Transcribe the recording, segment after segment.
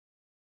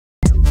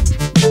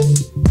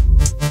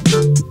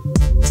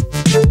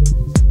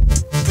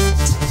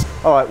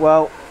All right,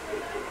 well,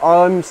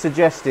 I'm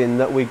suggesting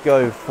that we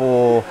go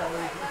for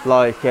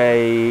like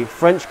a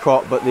French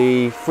crop, but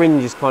the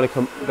fringe is kind of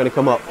going to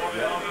come up.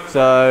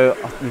 So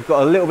you've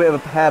got a little bit of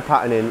a hair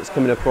pattern in that's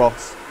coming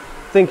across.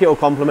 I think it will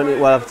complement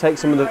it well. If I take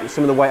some of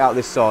the weight out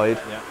this side,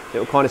 it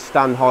will kind of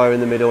stand higher in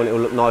the middle and it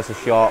will look nice and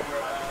sharp.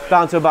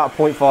 Down to about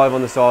 0.5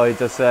 on the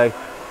sides, I'd say.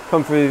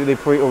 Come through the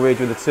parietal ridge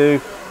with the 2. You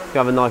can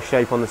have a nice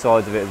shape on the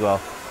sides of it as well.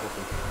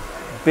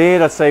 Awesome.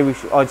 Beard, I'd say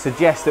I'd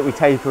suggest that we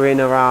taper in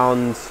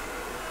around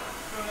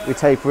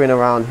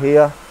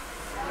here.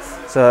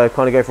 So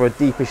kind of go for a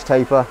deepish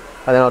taper,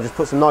 and then I'll just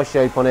put some nice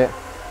shape on it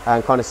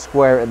and kind of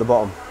square it at the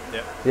bottom.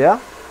 Yep. Yeah?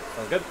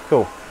 Sounds good.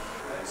 Cool.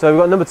 So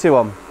we've got number 2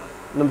 on.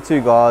 Number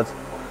 2 guard.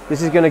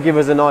 This is going to give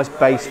us a nice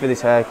base for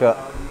this haircut.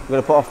 We're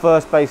going to put our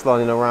first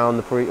baseline in around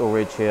the parietal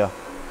ridge here.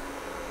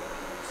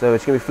 So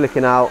it's going to be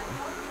flicking out.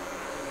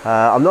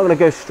 I'm not going to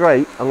go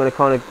straight. I'm going to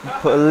kind of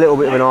put a little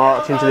bit of an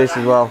arch into this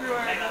as well.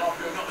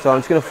 So I'm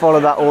just going to follow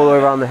that all the way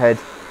around the head.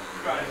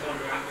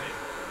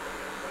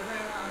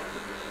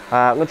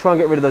 I'm going to try and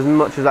get rid of as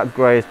much of that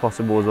grey as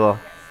possible as well.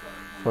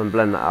 Try and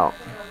blend that out.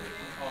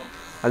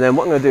 And then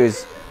what I'm going to do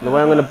is, the way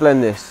I'm going to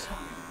blend this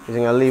is I'm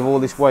going to leave all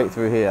this weight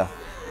through here.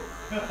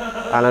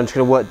 And I'm just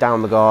going to work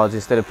down the guards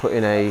instead of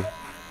putting a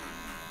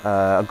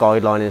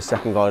guideline in a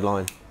second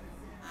guideline.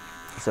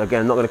 So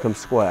again, I'm not going to come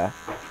square.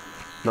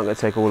 I'm not going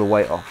to take all the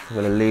weight off. I'm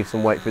going to leave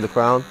some weight through the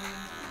crown.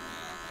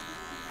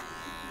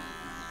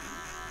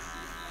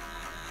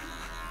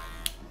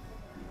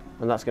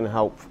 And that's going to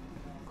help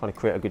kind of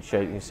create a good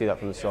shape. You can see that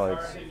from the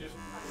sides.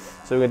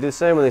 So we're going to do the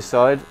same on this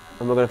side,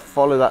 and we're going to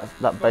follow that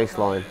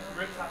baseline.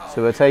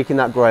 So we're taking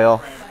that grey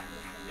off.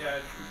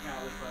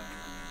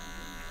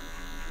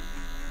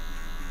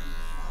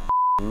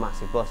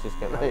 Massive bust just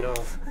kept me.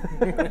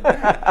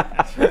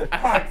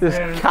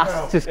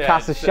 just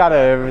cast a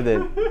shadow over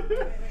everything.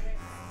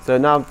 So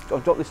now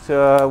I've dropped this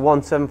to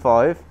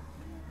 175.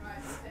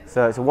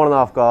 So it's a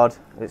 1.5 guard.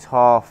 It's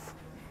half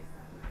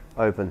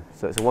open.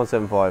 So it's a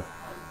 175.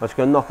 I'm just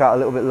going to knock out a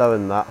little bit lower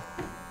than that.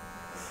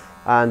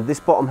 And this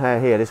bottom hair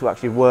here, this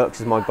actually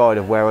works as my guide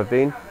of where I've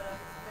been.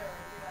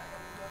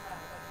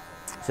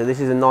 So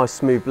this is a nice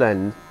smooth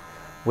blend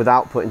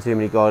without putting too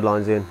many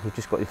guidelines in. You've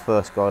just got your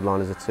first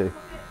guideline as a 2.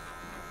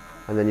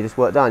 And then you just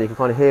work down. You can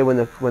kind of hear when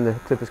the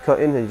clipper's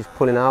cutting and you're just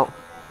pulling out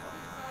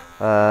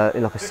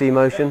in like a C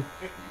motion.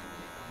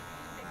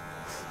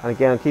 And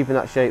again, I'm keeping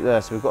that shape there.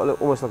 So we've got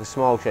almost like a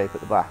smile shape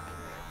at the back.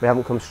 We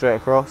haven't come straight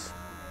across.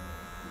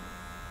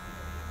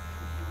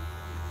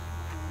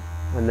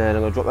 And then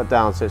I'm going to drop that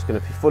down, so it's going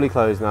to be fully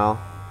closed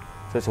now.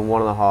 So it's a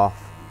 1.5. I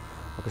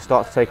can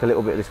start to take a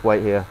little bit of this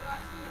weight here.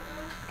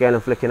 Again, I'm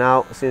flicking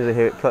out as soon as I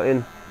hear it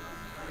cutting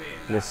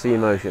in a C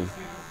motion.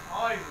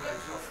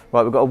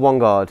 Right, we've got a 1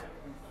 guard.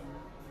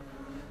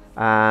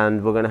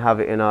 And we're going to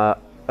have it in an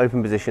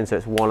open position, so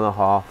it's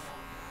 1.5.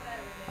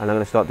 And I'm going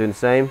to start doing the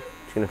same.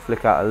 Just going to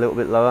flick out a little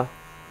bit lower.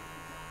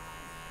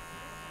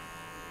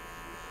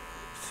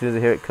 As soon as I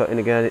hear it cutting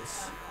again,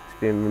 it's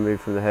being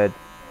removed from the head.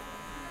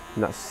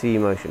 And that's C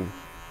motion.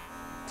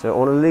 So I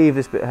want to leave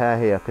this bit of hair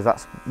here because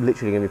that's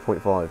literally going to be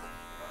 0.5.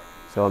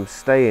 So I'm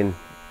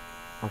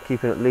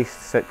keeping at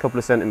least a couple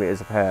of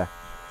centimetres of hair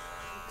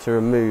to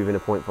remove in a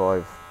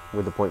 0.5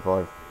 with the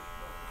 0.5.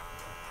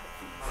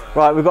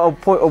 Right, we've got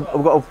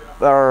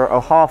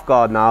a half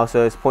guard now,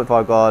 so it's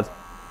 0.5 guard.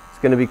 It's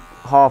going to be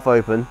half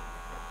open,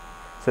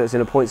 so it's in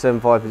a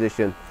 0.75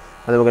 position. And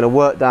then we're going to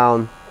work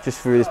down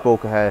just through this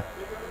bulk of hair.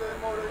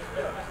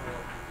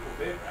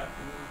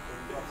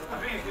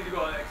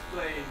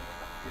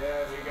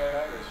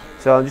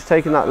 So I'm just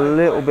taking that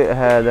little bit of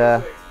hair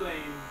there,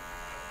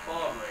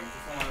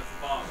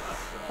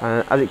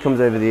 and as it comes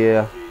over the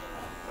ear,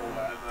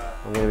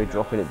 I'm going to be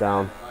dropping it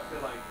down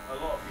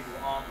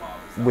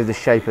with the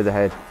shape of the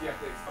head.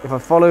 If I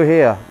follow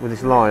here with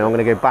this line, I'm going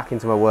to go back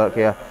into my work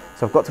here.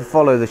 So I've got to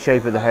follow the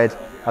shape of the head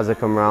as I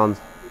come round.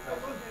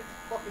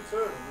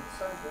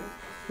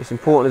 It's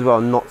important as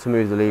well not to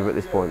move the lever at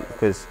this point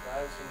because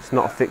it's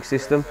not a fixed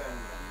system.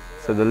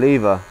 So the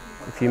lever,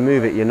 if you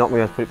move it, you're not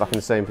going to be able to put it back in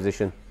the same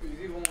position.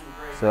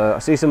 So I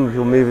see some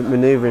people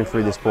manoeuvring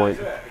through this point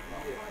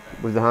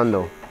with the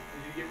handle,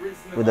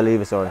 with the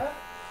lever, sorry.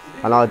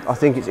 And I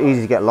think it's easy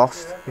to get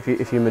lost if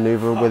you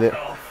manoeuvre with it.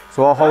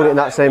 So I'll hold it in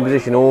that same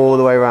position all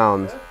the way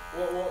around.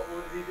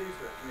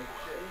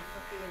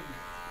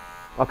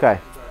 Okay,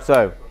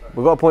 so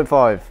we've got a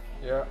 0.5,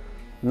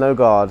 no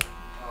guard.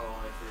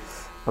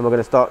 And we're going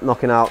to start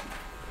knocking out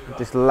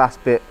this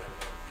last bit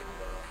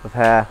of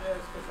hair.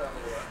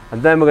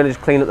 And then we're going to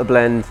just clean up the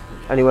blend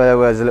anywhere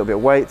where there's a little bit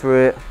of weight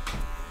through it.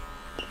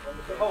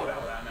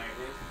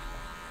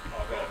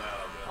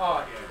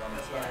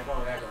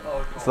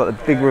 It's like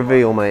a big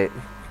reveal, mate.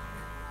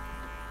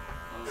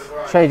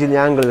 Changing the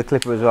angle of the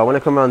clipper as well. When I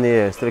come around the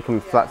ear, instead of coming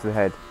flat to the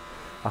head,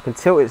 I can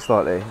tilt it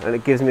slightly, and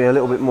it gives me a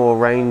little bit more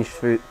range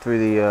through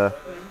the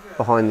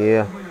behind the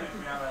ear.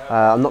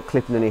 I'm not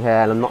clipping any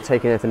hair, and I'm not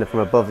taking anything from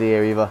above the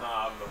ear either.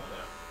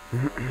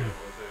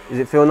 Does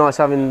it feel nice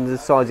having the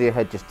sides of your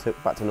head just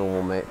took back to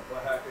normal, mate?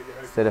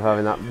 instead of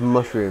having that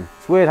mushroom.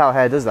 It's weird how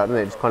hair does that, doesn't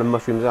it? It just kind of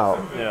mushrooms out.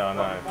 Yeah, I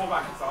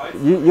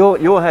know.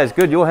 Your hair's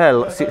good. Your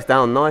hair sits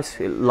down nice.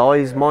 It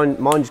lies. Mine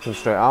just comes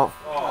straight out.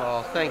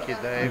 Oh, thank you,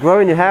 Dave.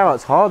 Growing your hair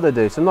out's hard though,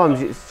 dude.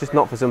 Sometimes it's just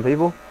not for some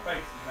people.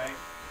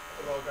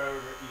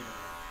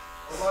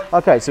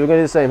 Okay, so we're going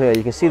to do the same here.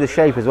 You can see the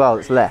shape as well.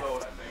 It's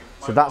left.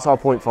 So that's our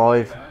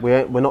 0.5.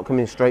 We're not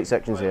coming in straight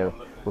sections here.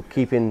 We're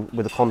keeping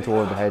with the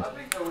contour of the head.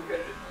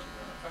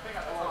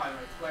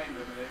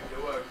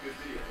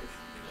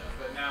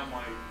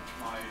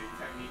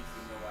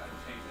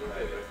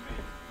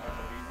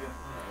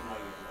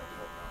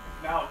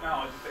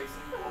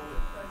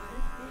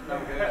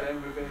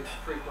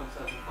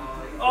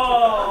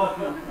 Oh,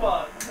 for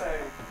fuck's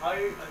sake. I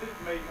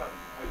didn't make up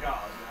a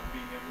guard and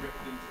being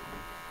ripped into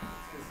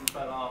because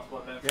fell off,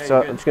 but then...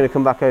 So I'm just going to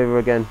come back over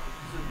again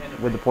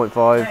with the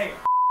 0.5.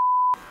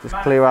 Just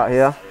clear out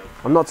here.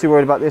 I'm not too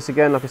worried about this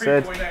again, like I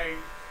said.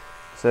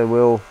 So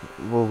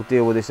we'll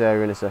deal with this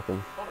area in a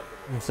second.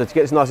 So to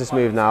get this nice and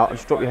smooth now,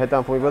 just drop your head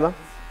down for me, brother.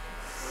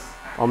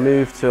 I'll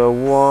move to a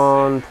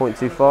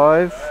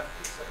 1.25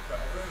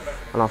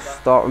 and I'll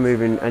start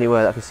removing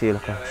anywhere that I can see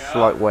like a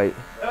slight weight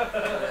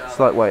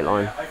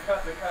line.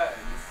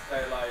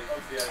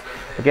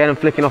 Again, I'm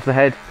flicking off the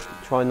head,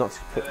 trying not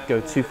to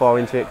go too far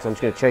into it because I'm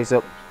just going to chase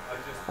up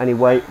any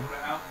weight.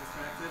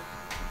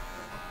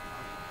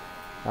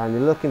 And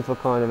you're looking for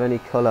kind of any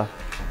colour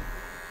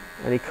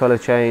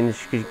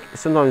change. Because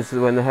sometimes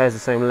when the hair's the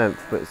same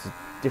length, but it's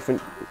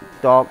different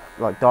dark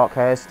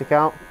hairs stick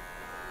out,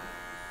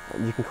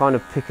 you can kind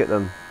of pick at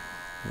them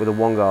with a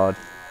one guard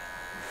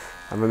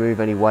and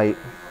remove any weight.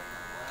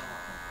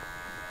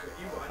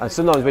 And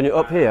sometimes when you're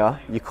up here,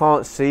 you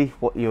can't see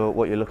what you're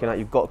looking at.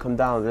 You've got to come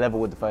down level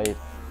with the fade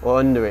or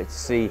under it to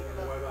see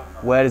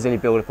where there's any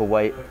build up of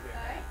weight.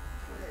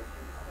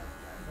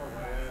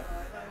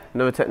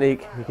 Another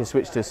technique, you can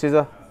switch to a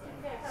scissor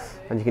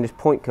and you can just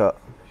point cut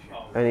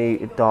any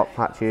dark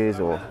patches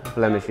or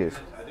blemishes,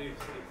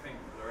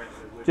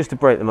 just to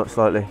break them up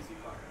slightly.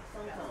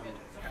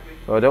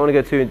 So I don't want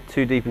to go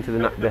too deep into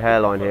the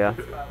hairline here.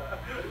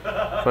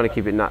 I'm trying to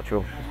keep it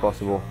natural as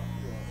possible.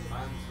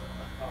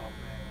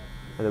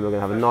 And then we're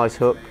going to have a nice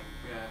hook.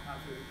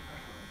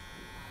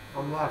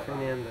 I'm laughing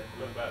in there.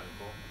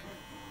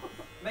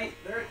 Mate,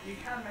 you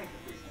can make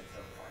a business.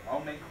 I'll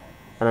make one.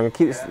 And I'm going to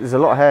keep this, there's a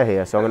lot of hair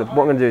here, so what I'm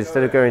going to do is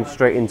instead of going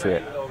straight into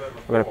it,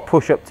 I'm going to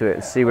push up to it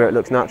and see where it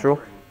looks natural.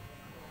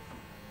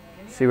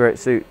 See where it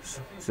suits.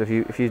 So if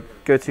you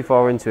go too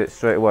far into it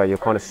straight away, you're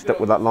kind of stuck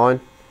with that line.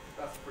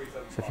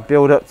 So if you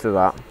build up to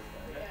that,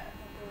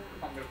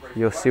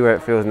 you'll see where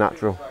it feels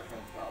natural.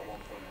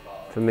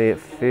 For me, it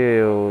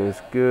feels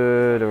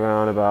good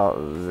around about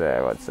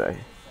there, I'd say.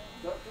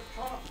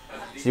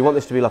 So you want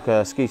this to be like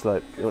a ski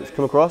slope. You want it to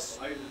come across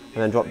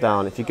and then drop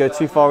down. If you go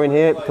too far in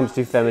here, it becomes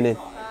too feminine.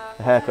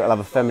 The haircut will have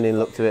a feminine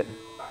look to it.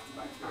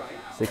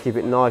 So keep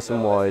it nice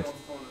and wide.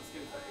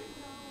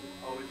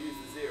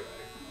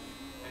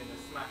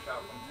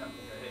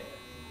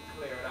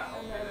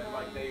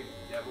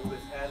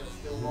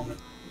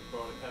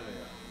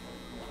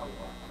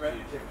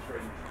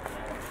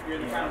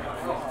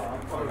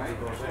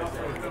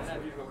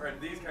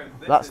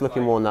 That's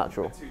looking more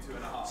natural.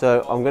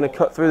 So I'm going to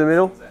cut through the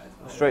middle,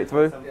 straight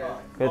through.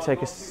 I'm going to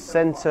take a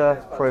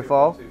centre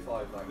profile.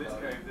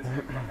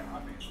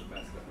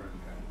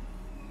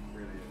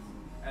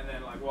 And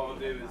then like what I'll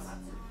do is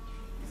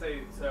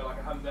say like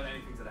I haven't done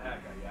anything to the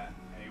haircut yet,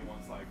 and he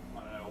wants like I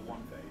don't know a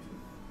one fade.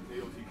 So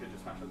you obviously could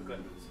just smash up the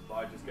clippers, but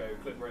I just go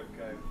clipper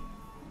overcoat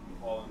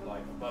on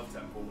like above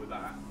temple with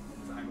that,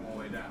 just hang them all the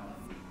way down.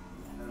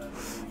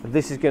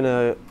 This is going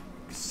to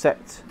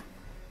set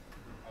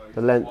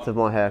the length of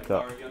my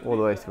haircut all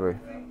the way through.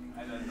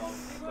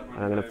 And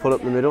I'm going to pull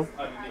up the middle.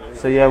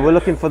 So yeah, we're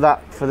looking for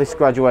that, for this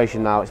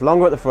graduation now. It's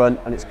longer at the front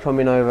and it's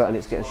coming over and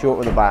it's getting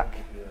shorter at the back.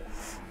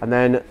 And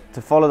then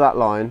to follow that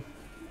line,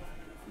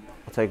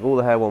 I'll take all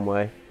the hair one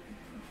way.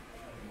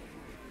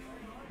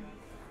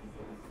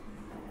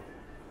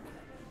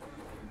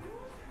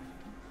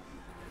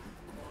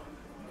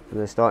 And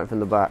then starting from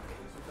the back,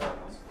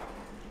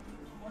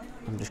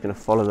 I'm just going to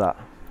follow that.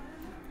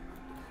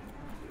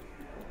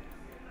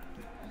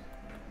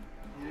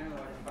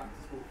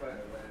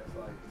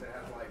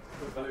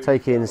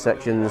 Take in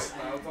sections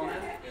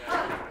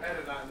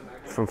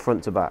from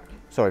front to back.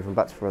 Sorry, from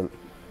back to front.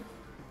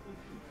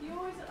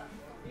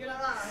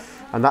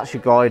 And that's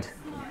your guide.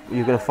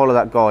 You're going to follow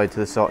that guide to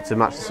the side to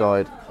match the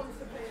side.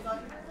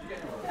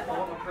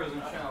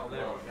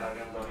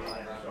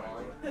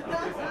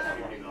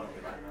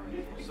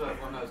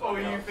 Oh, are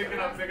you picking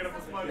up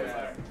a smoke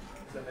there?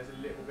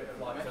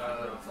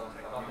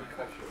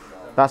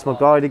 That's my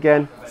guide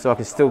again, so I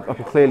can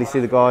clearly see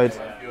the guide,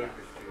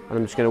 and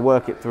I'm just going to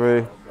work it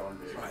through,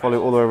 follow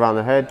it all the way around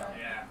the head.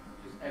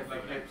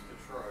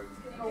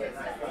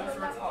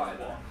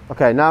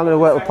 Okay, now I'm going to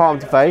work with palm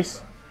to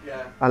face,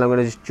 and I'm going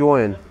to just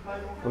join.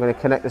 I'm going to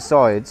connect the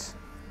sides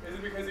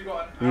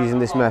using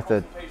this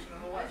method.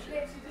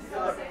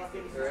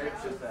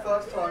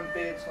 First time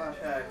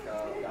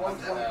beard/haircut. One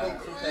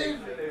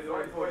consultation.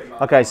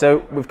 Okay,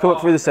 so we've come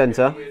up through the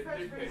centre,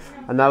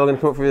 and now we're going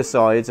to come up through the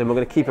sides, and we're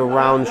going to keep a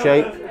round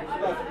shape.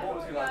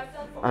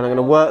 And I'm going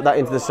to work that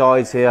into the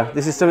sides here.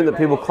 This is something that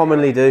people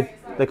commonly do,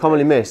 they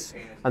commonly miss.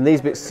 And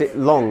these bits sit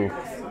long,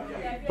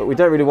 but we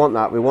don't really want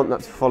that. We want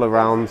that to follow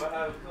round.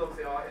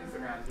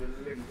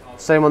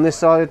 Same on this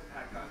side.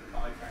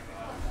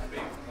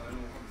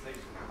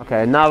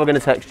 Okay, now we're going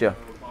to texture.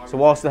 So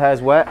whilst the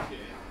hair's wet,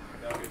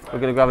 we're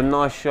going to grab a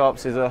nice sharp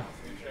scissor,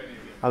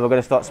 and we're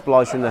going to start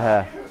splicing the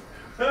hair.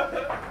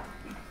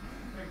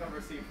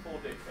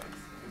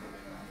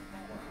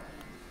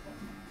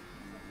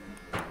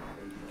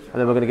 And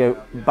then we're going to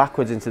go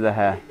backwards into the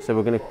hair. So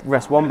we're going to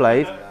rest one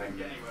blade.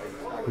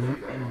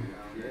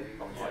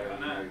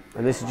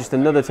 And this is just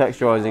another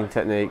texturizing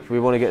technique. We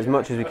want to get as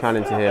much as we can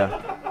into here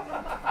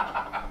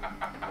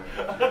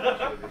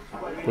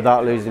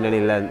without losing any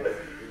length.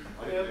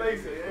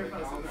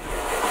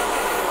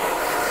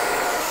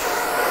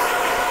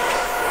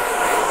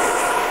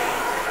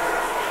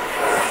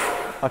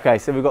 Okay,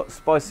 so we've got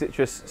Spice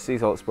Citrus Sea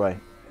Salt Spray.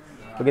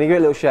 We're going to give it a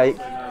little shake.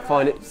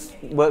 Find it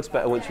works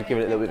better once you've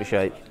given it a little bit of a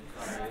shake.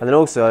 And then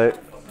also,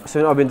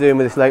 something I've been doing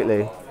with this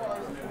lately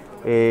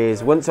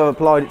is once I've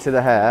applied it to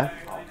the hair,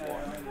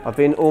 I've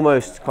been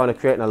almost kind of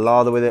creating a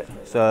lather with it.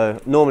 So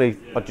normally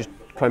I'd just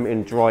comb it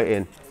in, dry it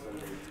in.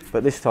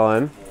 But this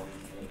time,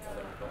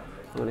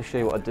 I'm going to show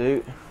you what I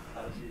do.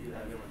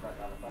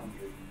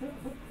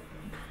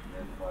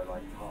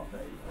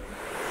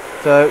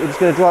 So we're just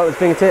going to dry it with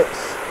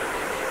fingertips.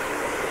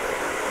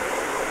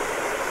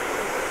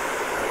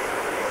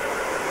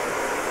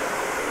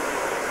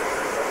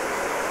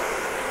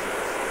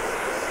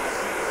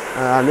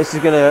 And this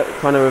is going to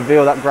kind of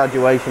reveal that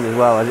graduation as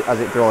well as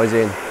it dries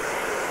in.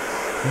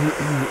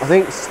 I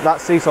think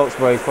that sea salt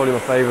spray is probably my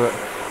favourite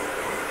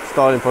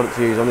styling product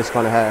to use on this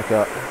kind of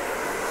haircut.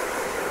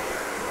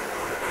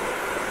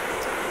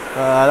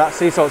 That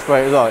sea salt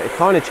spray as well, it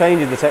kind of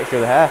changes the texture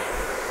of the hair.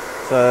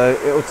 So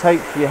it will take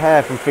your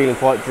hair from feeling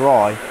quite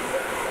dry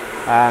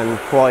and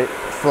quite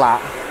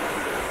flat,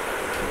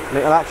 and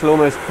it'll actually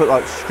almost put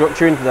like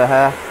structure into the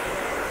hair.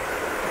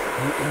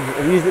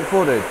 Have you used it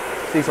before, dude?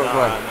 Sea salt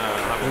spray? No.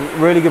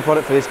 Really good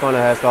product for this kind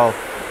of hairstyle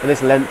and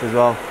this length as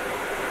well.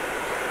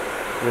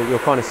 You'll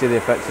kind of see the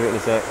effects of it in a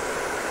sec.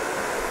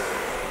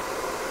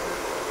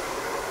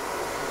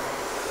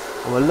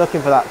 And we're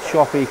looking for that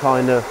choppy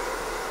kind of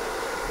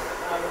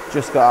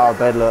just got out of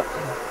bed look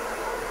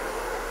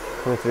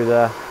coming through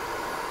there.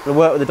 I'm going to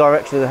work with the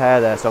direction of the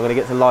hair there, so I'm going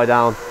to get to lie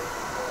down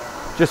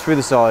just through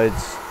the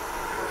sides,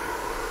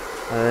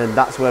 and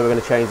that's where we're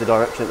going to change the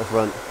direction at the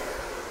front.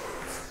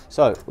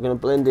 So we're going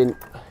to blend in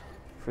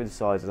through the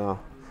sides now.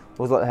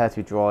 Always like the hair to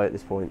be dry at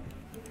this point.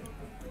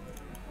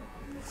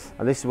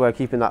 And this is where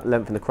keeping that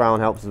length in the crown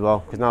helps as well,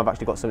 because now I've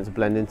actually got something to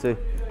blend into.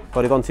 If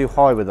I'd have gone too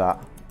high with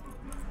that,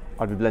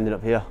 I'd be blending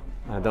up here.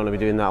 And I don't want to be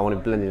doing that, I want to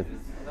be blending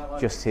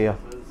just here.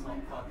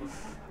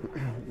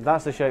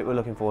 That's the shape we're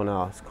looking for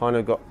now. It's kind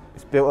of got,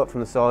 it's built up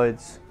from the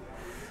sides,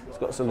 it's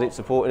got something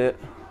supporting it,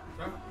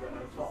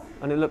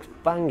 and it looks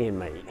banging,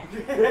 mate.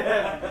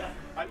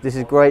 This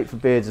is great for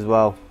beards as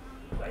well.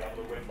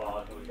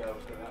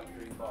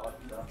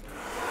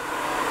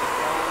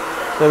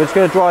 So we're just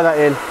going to dry that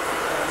in.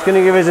 It's going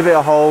to give us a bit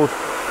of hold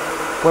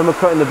when we're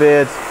cutting the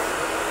beard.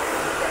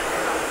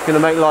 It's going to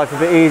make life a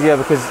bit easier,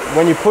 because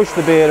when you push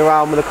the beard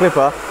around with a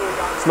clipper,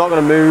 it's not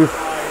going to move.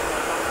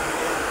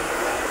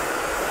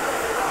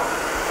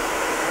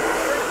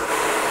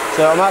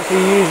 So I'm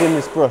actually using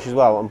this brush as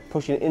well. I'm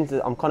pushing it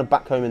into, I'm kind of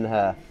backcombing the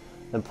hair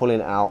and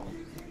pulling it out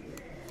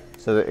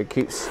so that it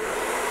keeps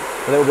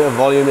a little bit of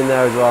volume in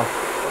there as well,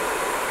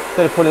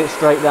 instead of pulling it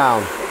straight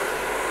down.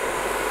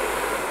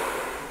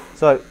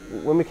 So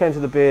when we came to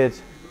the beard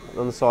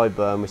on the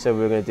sideburn, we said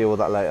we were going to deal with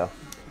that later.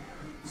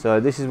 So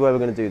this is where we're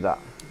going to do that.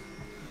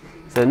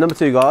 So number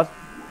 2 guard,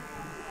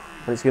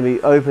 and it's going to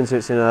be open, so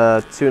it's in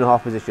a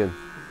 2.5 position.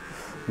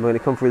 And we're going to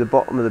come through the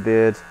bottom of the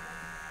beard,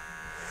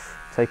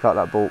 take out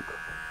that bulk.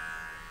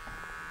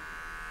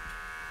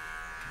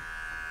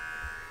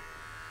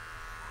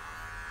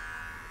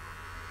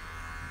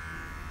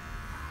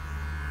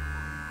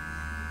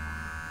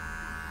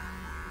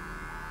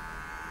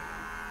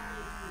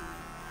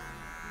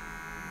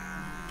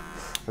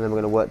 And then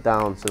we're going to work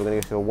down, so we're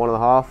going to go to a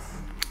 1.5,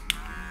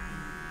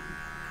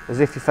 as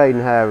if you're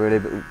fading hair really,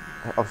 but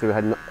obviously we're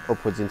heading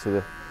upwards into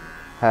the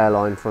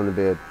hairline from the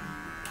beard.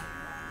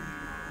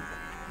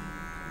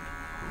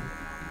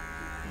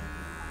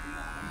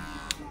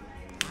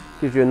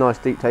 Gives you a nice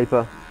deep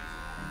taper.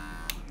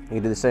 You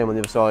can do the same on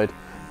the other side.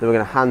 Then we're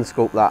going to hand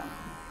sculpt that.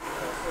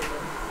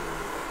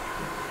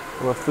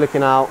 And we're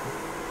flicking out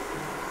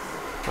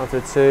onto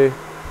a 2.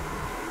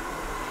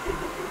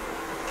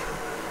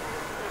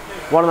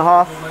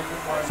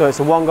 1.5, so it's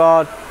a 1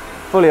 guard,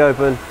 fully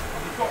open.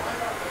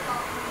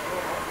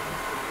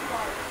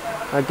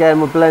 Again,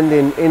 we're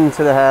blending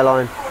into the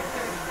hairline,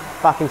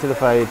 back into the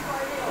fade.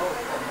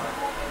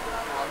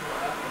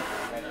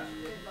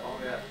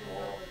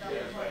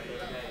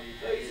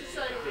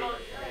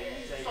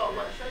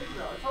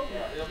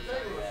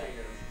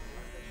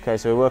 Okay,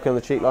 so we're working on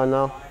the cheek line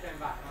now.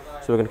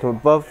 So we're going to come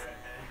above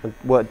and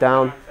work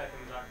down.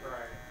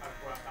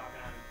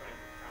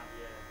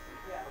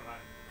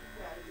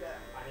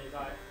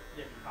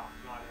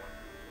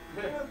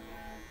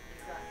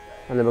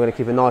 And then we're going to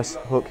keep a nice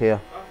hook here.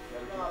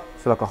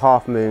 So like a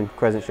half moon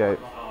crescent shape.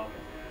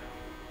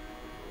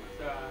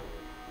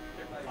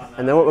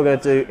 And then what we're going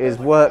to do is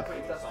work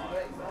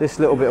this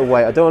little bit of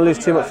weight. I don't want to lose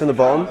too much from the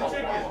bottom,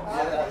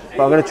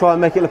 but I'm going to try and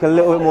make it look a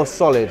little bit more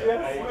solid.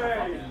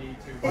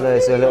 I know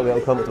it's a little bit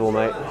uncomfortable,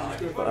 mate.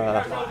 But,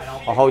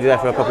 I'll hold you there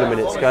for a couple of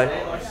minutes, okay?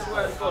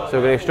 So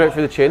we're going to go straight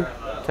through the chin,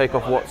 take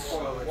off what's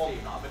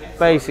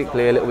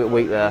basically a little bit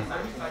weak there.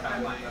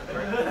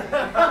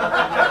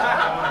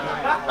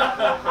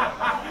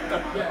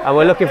 And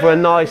we're looking for a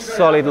nice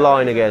solid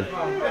line again.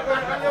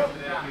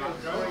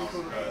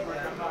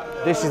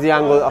 This is the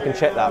angle that I can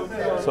check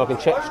that. So I can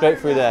check straight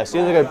through there. As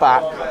soon as I go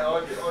back,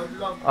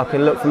 I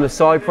can look from the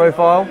side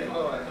profile.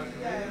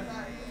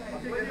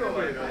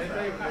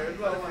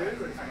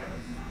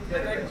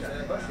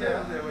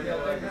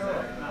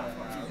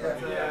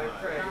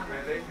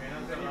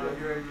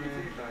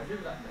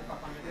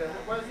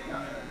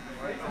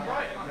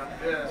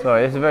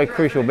 Sorry, this is a very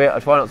crucial bit. I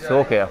try not to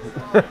talk here.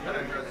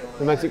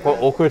 It makes it quite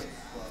awkward.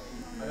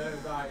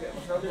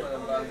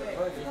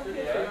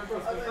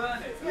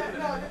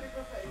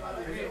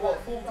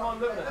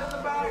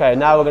 Okay,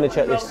 now we're going to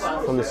check this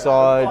from the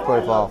side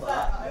profile.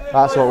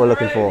 That's what we're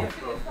looking for.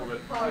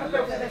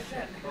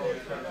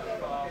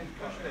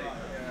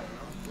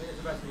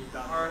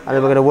 And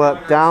then we're going to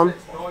work down.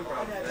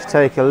 Just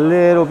take a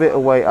little bit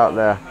of weight out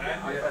there.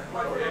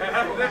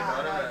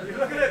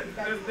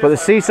 But the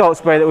sea salt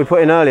spray that we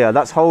put in earlier,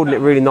 that's holding it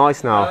really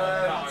nice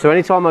now. So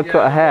anytime I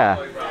cut a hair,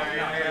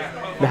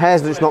 the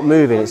hair's just not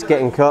moving, it's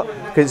getting cut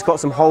because it's got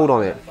some hold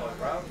on it.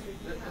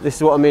 This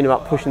is what I mean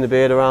about pushing the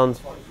beard around.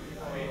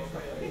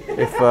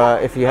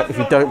 If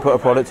you don't put a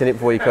product in it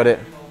before you cut it.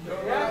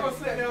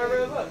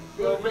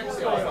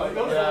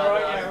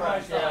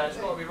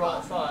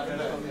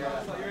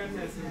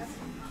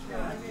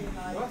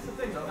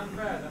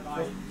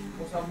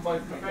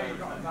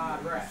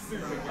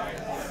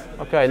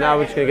 Okay, now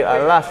we're just going to get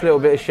that last little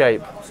bit of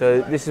shape.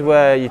 So this is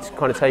where you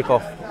kind of take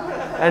off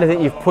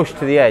anything you've pushed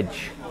to the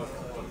edge.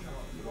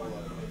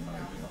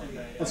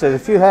 So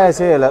there's a few hairs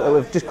here that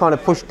we've just kind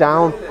of pushed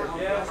down.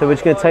 So we're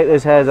just going to take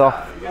those hairs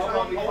off.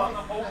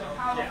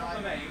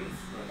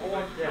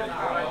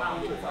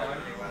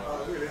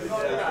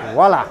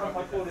 Voila!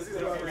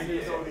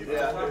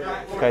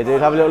 Okay,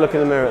 dude, have a little look in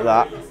the mirror at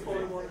that.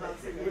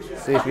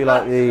 See if you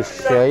like the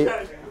shape.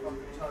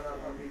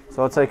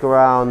 So I'll take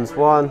around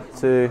 1,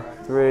 2,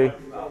 3,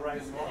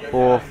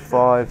 4,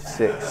 5,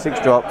 6. 6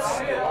 drops.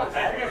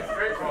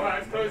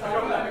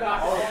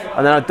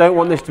 And then I don't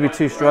want this to be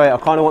too straight. I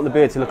kind of want the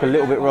beard to look a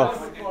little bit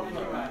rough.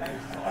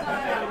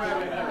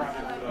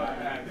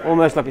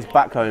 Almost like it's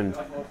backcombed.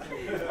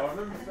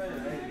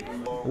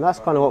 And that's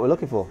kind of what we're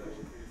looking for.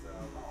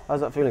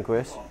 How's that feeling,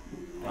 Chris?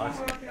 Nice.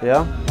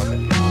 Yeah?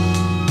 Okay.